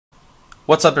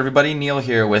What's up everybody, Neil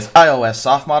here with iOS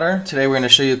softModder. Today we're going to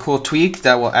show you a cool tweak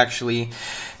that will actually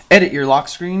edit your lock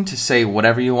screen to say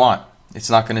whatever you want. It's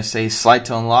not going to say slide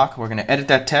to unlock. We're going to edit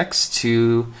that text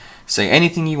to say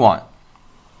anything you want.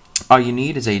 All you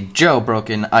need is a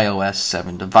jailbroken iOS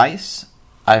 7 device,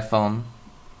 iPhone,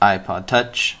 iPod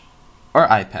Touch, or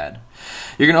iPad.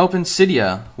 You're going to open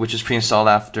Cydia, which is pre-installed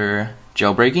after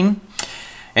jailbreaking,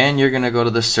 and you're going to go to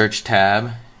the search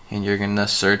tab and you're going to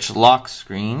search lock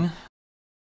screen.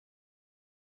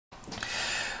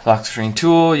 Lock screen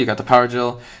tool, you got the power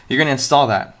gel. You're going to install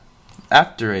that.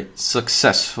 After it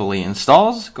successfully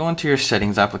installs, go into your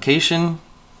settings application,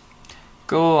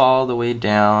 go all the way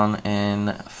down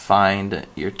and find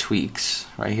your tweaks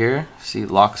right here. See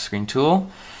lock screen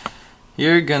tool.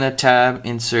 You're going to tab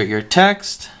insert your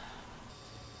text.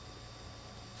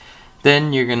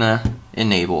 Then you're going to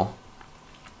enable.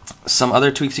 Some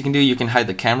other tweaks you can do, you can hide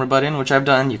the camera button, which I've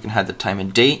done. You can hide the time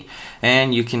and date,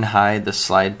 and you can hide the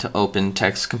slide to open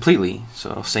text completely,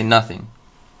 so it'll say nothing.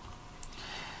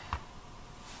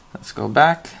 Let's go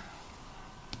back.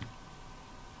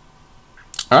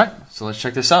 Alright, so let's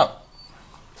check this out.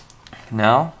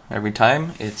 Now, every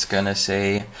time it's gonna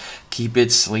say keep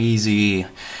it sleazy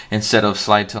instead of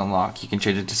slide to unlock. You can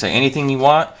change it to say anything you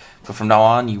want, but from now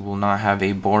on you will not have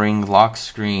a boring lock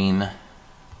screen.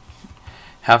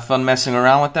 Have fun messing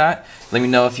around with that. Let me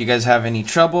know if you guys have any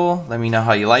trouble. Let me know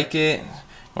how you like it.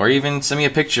 Or even send me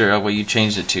a picture of what you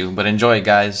changed it to. But enjoy,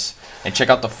 guys. And check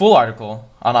out the full article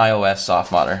on iOS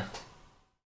softModder.